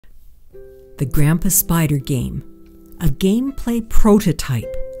the Grandpa Spider game, a gameplay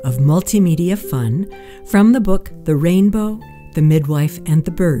prototype of multimedia fun from the book The Rainbow, the Midwife, and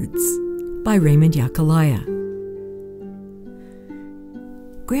the Birds by Raymond Yakeleya.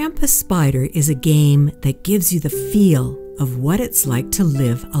 Grandpa Spider is a game that gives you the feel of what it's like to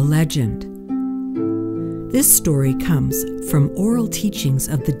live a legend. This story comes from oral teachings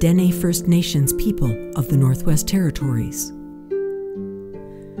of the Dene First Nations people of the Northwest Territories.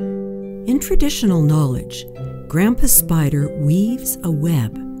 In traditional knowledge, Grandpa Spider weaves a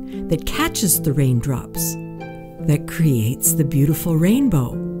web that catches the raindrops, that creates the beautiful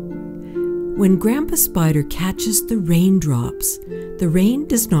rainbow. When Grandpa Spider catches the raindrops, the rain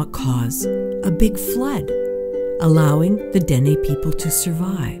does not cause a big flood, allowing the Dene people to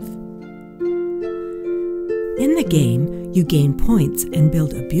survive. In the game, you gain points and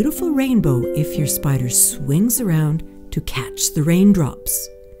build a beautiful rainbow if your spider swings around to catch the raindrops.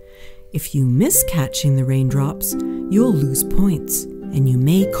 If you miss catching the raindrops, you'll lose points, and you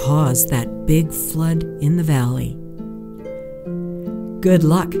may cause that big flood in the valley. Good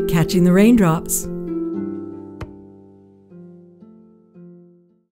luck catching the raindrops!